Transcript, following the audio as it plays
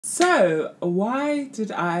So, why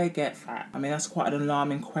did I get fat? I mean, that's quite an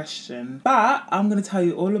alarming question. But I'm going to tell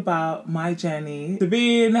you all about my journey to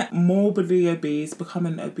being morbidly obese,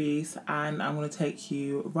 becoming obese, and I'm going to take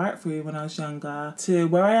you right through when I was younger to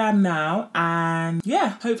where I am now. And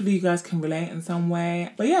yeah, hopefully you guys can relate in some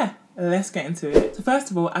way. But yeah, let's get into it. So first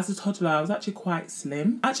of all, as a toddler, I was actually quite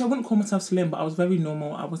slim. Actually, I wouldn't call myself slim, but I was very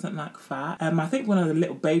normal. I wasn't like fat. I think when I was a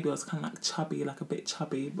little baby, I was kind of like chubby, like a bit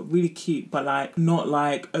chubby, but really cute, but like not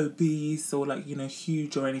like obese or like, you know,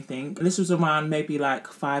 huge or anything. And this was around maybe like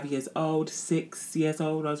 5 years old, 6 years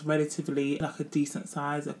old. I was relatively like a decent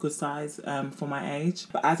size, a good size for my age.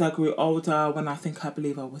 But as I grew older, when I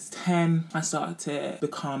believe I was 10, I started to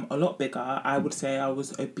become a lot bigger. I would say I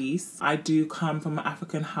was obese. I do come from an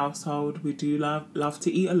African household. We do love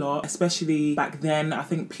to eat a lot, especially back then. I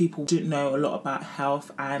think people didn't know a lot about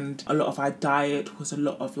health, and a lot of our diet was a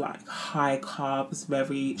lot of like high carbs,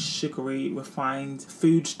 very sugary, refined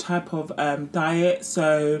food type of diet.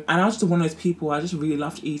 So, and I was just one of those people, I just really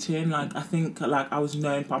loved eating. Like, I think like I was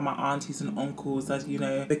known by my aunties and uncles as, you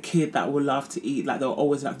know, the kid that would love to eat. Like, they'll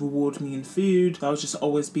always like reward me in food. So I was just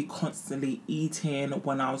always be constantly eating.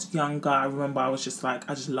 When I was younger, I remember I was just like,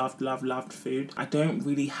 I just loved food. I don't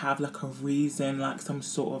really have like a reason, like some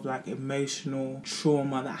sort of like emotional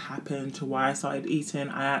trauma that happened to why I started eating.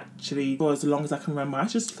 I actually, for as long as I can remember, I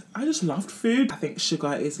just loved food. I think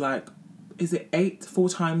sugar is like, is it 4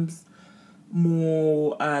 times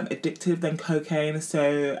more addictive than cocaine?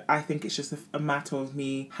 So I think it's just a matter of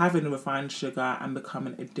me having refined sugar and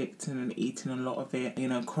becoming addicted and eating a lot of it, you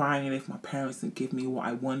know, crying if my parents didn't give me what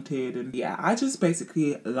I wanted. And yeah, I just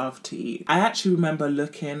basically love to eat. I actually remember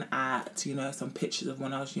looking at, you know, some pictures of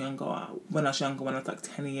when I was younger, when I was like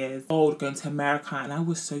 10 years old, going to America, and I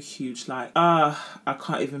was so huge. Like, I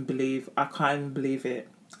can't even believe it.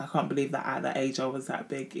 I can't believe that at that age I was that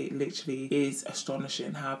big. It literally is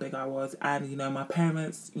astonishing how big I was. And, you know, my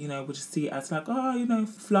parents, you know, would just see it as like, oh, you know,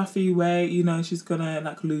 fluffy weight, you know, she's gonna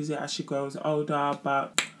like lose it as she grows older.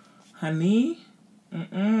 But honey,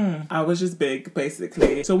 I was just big,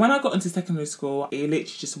 basically. So when I got into secondary school, it literally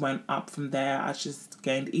just went up from there. I just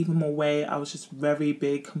gained even more weight. I was just very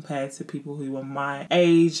big compared to people who were my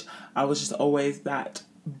age. I was just always that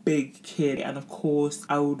big kid, and of course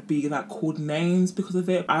I would be like called names because of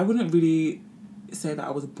it. I wouldn't really say that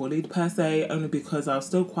I was bullied per se, only because I was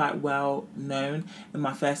still quite well known in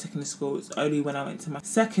my first secondary school. It's only when I went to my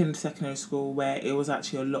second secondary school where it was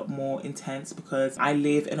actually a lot more intense, because I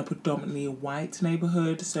live in a predominantly white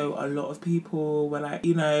neighborhood, so a lot of people were like,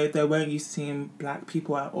 you know, they weren't used to seeing black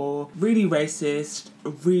people at all. Really racist,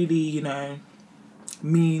 really, you know,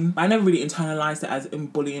 mean. I never really internalized it as in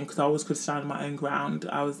bullying, because I always could stand my own ground.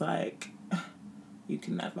 I was like, you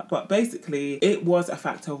can never. But basically, it was a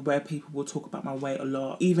factor of where people will talk about my weight a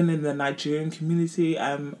lot. Even in the Nigerian community,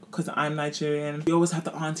 because I'm Nigerian, you always have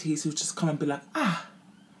the aunties who just come and be like,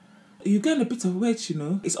 you're getting a bit of weight, you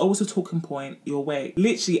know. It's always a talking point, your weight.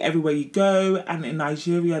 Literally everywhere you go. And in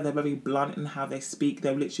Nigeria, they're very blunt in how they speak.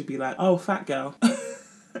 They'll literally be like, oh, fat girl.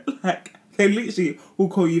 Like, they literally will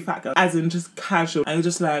call you fat girl, as in just casual. And you're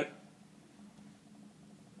just like,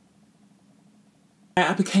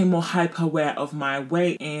 I became more hyper aware of my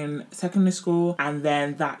weight in secondary school, and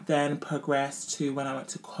then that progressed to when I went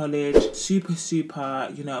to college. Super,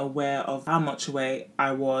 you know, aware of how much weight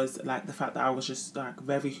I was, like the fact that I was just like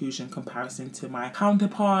very huge in comparison to my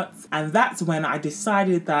counterparts. And that's when I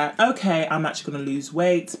decided that, okay, I'm actually going to lose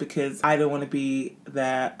weight because I don't want to be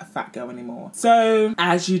the fat girl anymore. So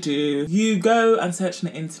as you do, you go and search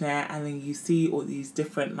on the internet, and then you see all these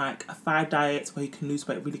different like fad diets where you can lose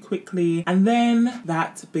weight really quickly. And then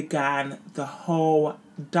that began the whole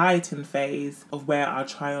dieting phase of where I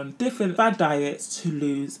try on different fad diets to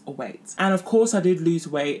lose weight. And of course I did lose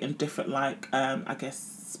weight in different like I guess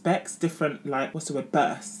specs, different like, what's the word,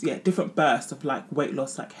 bursts. Yeah, different bursts of like weight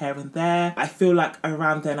loss, like here and there. I feel like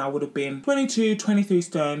around then I would have been 22, 23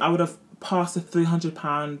 stone. I would have passed the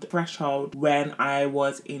 300-pound threshold when I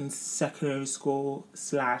was in secondary school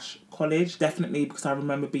 / college. Definitely, because I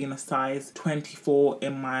remember being a size 24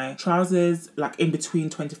 in my trousers, like in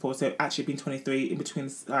between 24, so actually being 23, in between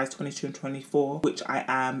size 22 and 24, which I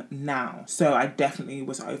am now. So I definitely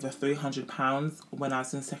was over 300 pounds when I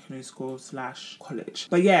was in secondary school / college.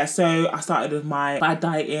 But yeah, so I started with my fad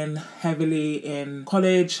dieting heavily in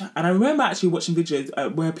college, and I remember actually watching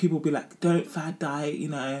videos where people be like, don't fad diet, you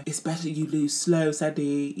know, it's better you lose slow,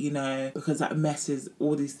 steady, you know, because that messes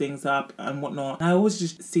all these things up and whatnot. And I always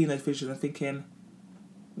just seeing those videos and thinking,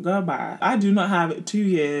 girl, bye. I do not have 2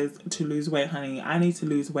 years to lose weight, honey. I need to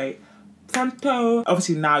lose weight Santo.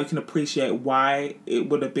 Obviously now you can appreciate why it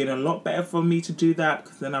would have been a lot better for me to do that,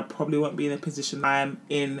 because then I probably won't be in the position I am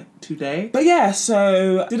in today. But yeah,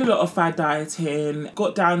 so did a lot of fad dieting,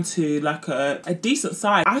 got down to like a decent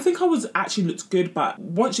size. I think I was actually looked good, but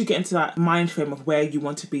once you get into that mind frame of where you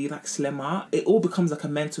want to be like slimmer, it all becomes like a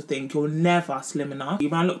mental thing. You're never slim enough.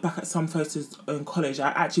 When I look back at some photos in college, I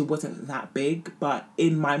actually wasn't that big, but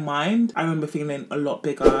in my mind I remember feeling a lot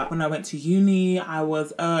bigger. When I went to uni, I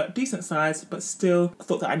was a decent size, but still I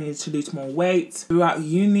thought that I needed to lose more weight. Throughout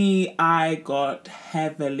uni, I got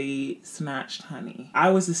heavily snatched, honey. I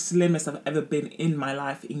was the slimmest I've ever been in my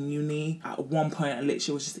life in uni. At one point, I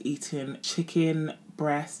literally was just eating chicken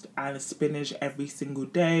breast and spinach every single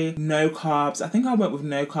day. No carbs. I think I went with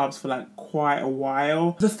no carbs for like quite a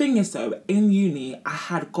while. The thing is though, in uni, I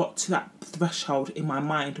had got to that threshold in my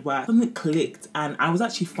mind where something clicked and I was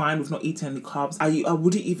actually fine with not eating any carbs. I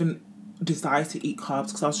wouldn't even desire to eat carbs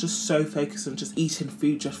because I was just so focused on just eating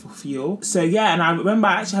food just for fuel. So yeah, and I remember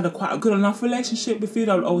I actually had quite a good enough relationship with food.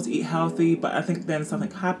 I would always eat healthy, but I think then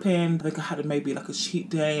something happened. I think I had maybe like a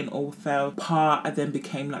cheat day and all fell apart. I then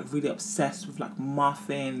became like really obsessed with like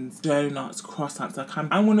muffins, donuts, croissants. Like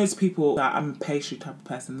I'm one of those people that I'm a pastry type of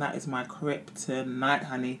person. That is my kryptonite,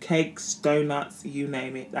 honey. Cakes, donuts, you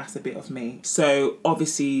name it, that's a bit of me. So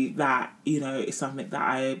obviously that, you know, is something that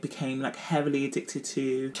I became like heavily addicted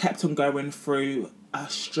to, kept on going through a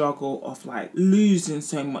struggle of like losing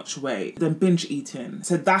so much weight, then binge eating.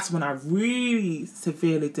 So that's when I really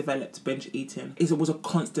severely developed binge eating. It was a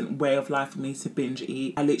constant way of life for me to binge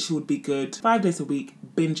eat. I literally would be good 5 days a week,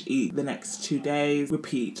 binge eat the next 2 days,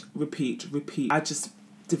 repeat. I just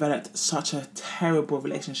developed such a terrible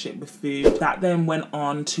relationship with food. That then went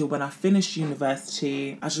on to when I finished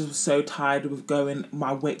university. I just was so tired with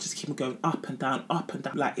my weight just kept going up and down,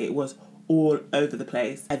 like it was all over the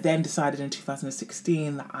place. I then decided in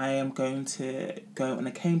 2016 that I am going to go on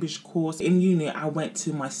a Cambridge course. In uni, I went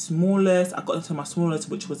to my smallest, I got into my smallest,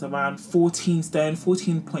 which was around 14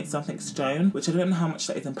 point something stone, which I don't know how much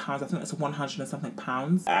that is in pounds. I think that's 100 and something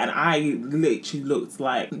pounds. And I literally looked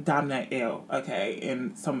like damn near ill, okay,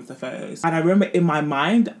 in some of the photos. And I remember in my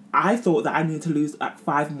mind, I thought that I needed to lose like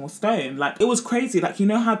 5 more stone. Like it was crazy. Like, you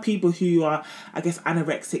know how people who are, I guess,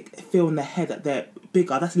 anorexic feel in their head that they're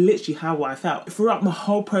bigger? That's literally how I felt. Throughout my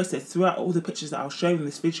whole process, throughout all the pictures that I'll show in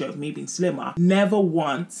this video of me being slimmer, never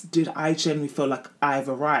once did I genuinely feel like I've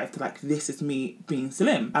arrived, like this is me being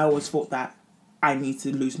slim. I always thought that I need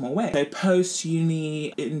to lose more weight. So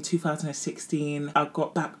post-uni in 2016, I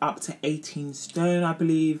got back up to 18 stone, I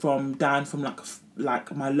believe, down from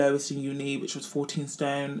like my lowest in uni, which was 14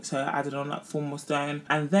 stone. So I added on like 4 more stone.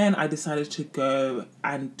 And then I decided to go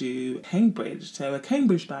and do Cambridge, so a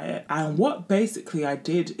Cambridge diet. And what basically I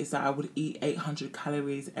did is that I would eat 800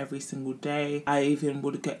 calories every single day. I even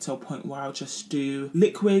would get to a point where I'll just do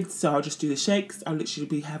liquids. So I'll just do the shakes. I'll literally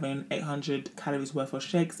be having 800 calories worth of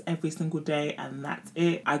shakes every single day, and that's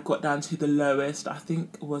it. I got down to the lowest, I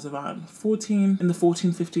think it was around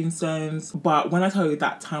 15 stones. But when I tell you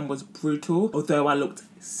that time was brutal, although I looked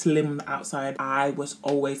slim on the outside, I was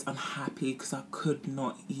always unhappy because I could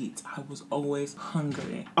not eat. I was always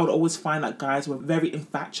hungry. I would always find that guys were very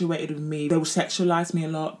infatuated with me. They would sexualize me a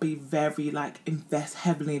lot, be very like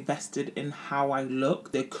heavily invested in how I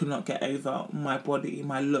look. They could not get over my body,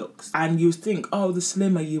 my looks. And you think, oh, the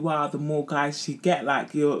slimmer you are, the more guys you get,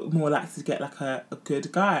 like you're more likely to get like a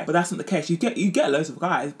good guy. But that's not the case. You get loads of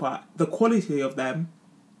guys, but the quality of them.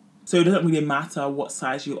 So it doesn't really matter what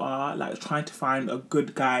size you are, like trying to find a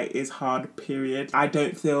good guy is hard, period. I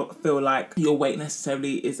don't feel like your weight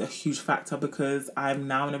necessarily is a huge factor, because I'm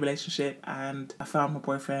now in a relationship and I found my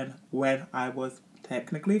boyfriend when I was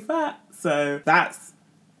technically fat. So that's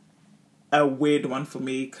a weird one for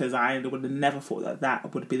me, because I would have never thought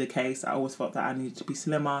that would be the case. I always thought that I needed to be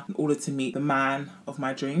slimmer in order to meet the man of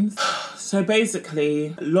my dreams. So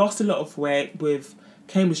basically, lost a lot of weight with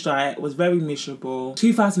Cambridge diet, was very miserable.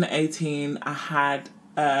 2018, I had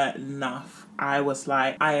enough. I was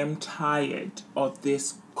like, I am tired of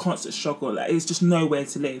this constant struggle. Like, it's just no way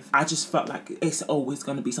to live. I just felt like it's always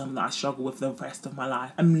going to be something that I struggle with the rest of my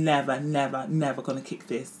life. I'm never going to kick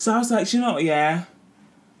this. So I was like, you know what, yeah,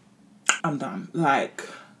 I'm done. Like,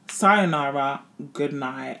 sayonara, good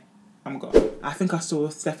night, I'm gone. I think I saw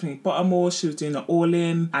Stephanie Buttermore, she was doing the All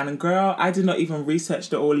In, and girl, I did not even research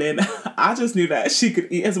the All In. I just knew that she could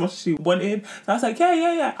eat as much as she wanted. So I was like,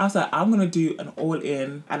 yeah. I was like, I'm gonna do an All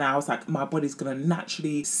In, and I was like, my body's gonna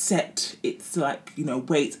naturally set its like, you know,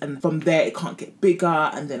 weight, and from there it can't get bigger,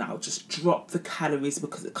 and then I'll just drop the calories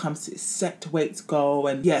because it comes to its set weight goal.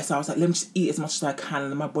 And yeah, so I was like, let me just eat as much as I can,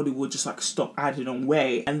 and then my body will just like stop adding on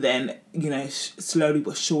weight, and then you know, slowly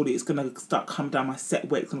but surely it's gonna start come down, my set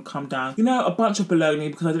weight's gonna come down. You know, a bunch of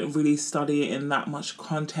baloney, because I didn't really study it in that much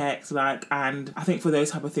context, like, and I think for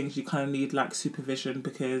those type of things you kind of need like supervision,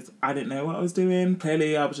 because I didn't know what I was doing.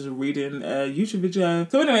 Clearly I was just reading a YouTube video.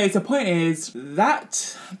 So anyways, the point is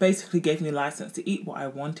that basically gave me a license to eat what I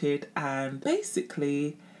wanted, and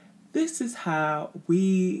basically this is how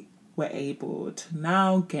we were able to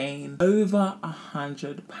now gain over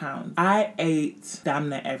 100 pounds. I ate damn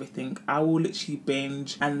near everything. I will literally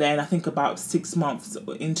binge, and then I think about 6 months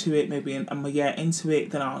into it, maybe a year into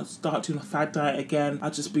it, then I'll start doing a fad diet again. I'll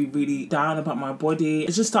just be really down about my body.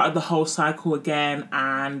 It just started the whole cycle again,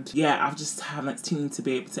 and yeah, I just haven't seemed to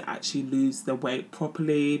be able to actually lose the weight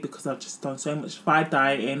properly because I've just done so much fad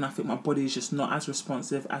dieting. I think my body is just not as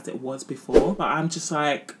responsive as it was before, but I'm just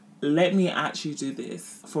like, let me actually do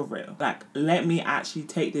this for real. Like, let me actually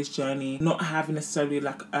take this journey, not having necessarily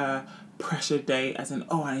like a pressure date as in,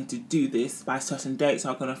 oh, I need to do this by a certain date,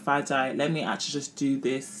 so I'm gonna fad diet. Let me actually just do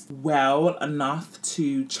this well enough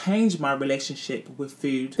to change my relationship with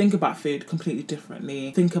food. Think about food completely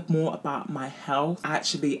differently. Think more about my health.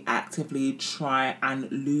 Actually actively try and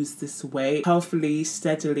lose this weight healthily,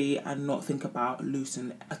 steadily, and not think about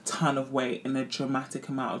losing a ton of weight in a dramatic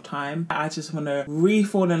amount of time. I just want to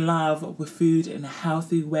re-fall in love with food in a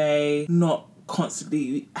healthy way, not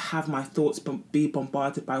constantly have my thoughts be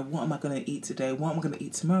bombarded by what am I going to eat today, what am I going to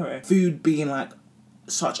eat tomorrow. Food being like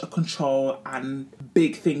such a control and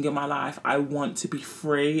big thing in my life. I want to be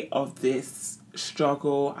free of this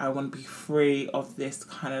struggle. I want to be free of this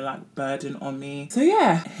kind of like burden on me. So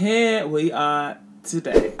yeah, here we are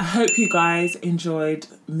today. I hope you guys enjoyed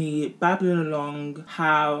me babbling along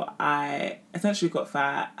how I essentially got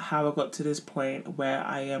fat, how I got to this point where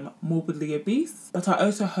I am morbidly obese. But I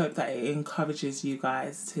also hope that it encourages you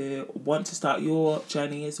guys to want to start your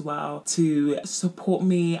journey as well, to support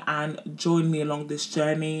me and join me along this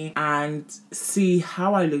journey and see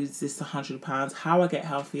how I lose this 100 pounds, how I get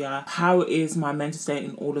healthier, how is my mental state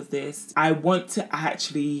in all of this. I want to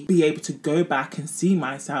actually be able to go back and see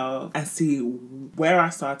myself and see where I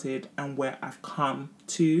started and where I've come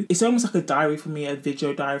to. It's almost like a diary for me, a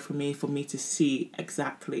video diary for me to see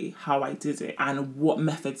exactly how I did it and what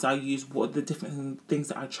methods I used, what the different things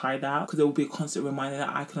that I tried out, because it will be a constant reminder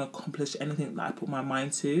that I can accomplish anything that I put my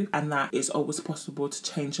mind to, and that it's always possible to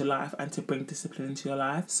change your life and to bring discipline into your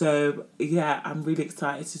life. So yeah, I'm really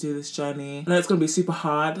excited to do this journey. I know it's going to be super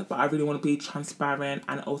hard, but I really want to be transparent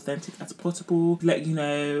and authentic as possible, let you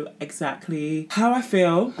know exactly how I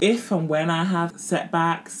feel, if and when I have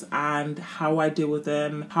setbacks, and how I deal with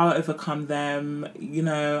them, how I overcome them, you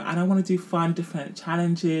know. And I want to do fun, different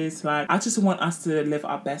challenges. Like, I just want us to live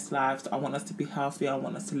our best lives. I want us to be healthy. I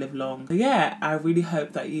want us to live long. So yeah, I really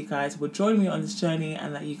hope that you guys will join me on this journey,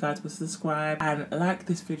 and that you guys will subscribe and like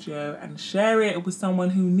this video and share it with someone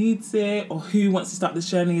who needs it or who wants to start this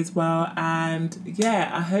journey as well. And yeah,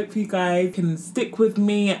 I hope you guys can stick with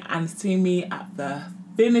me and see me at the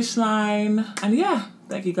finish line. And yeah,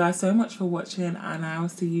 thank you guys so much for watching, and I will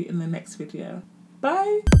see you in the next video.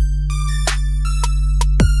 Bye.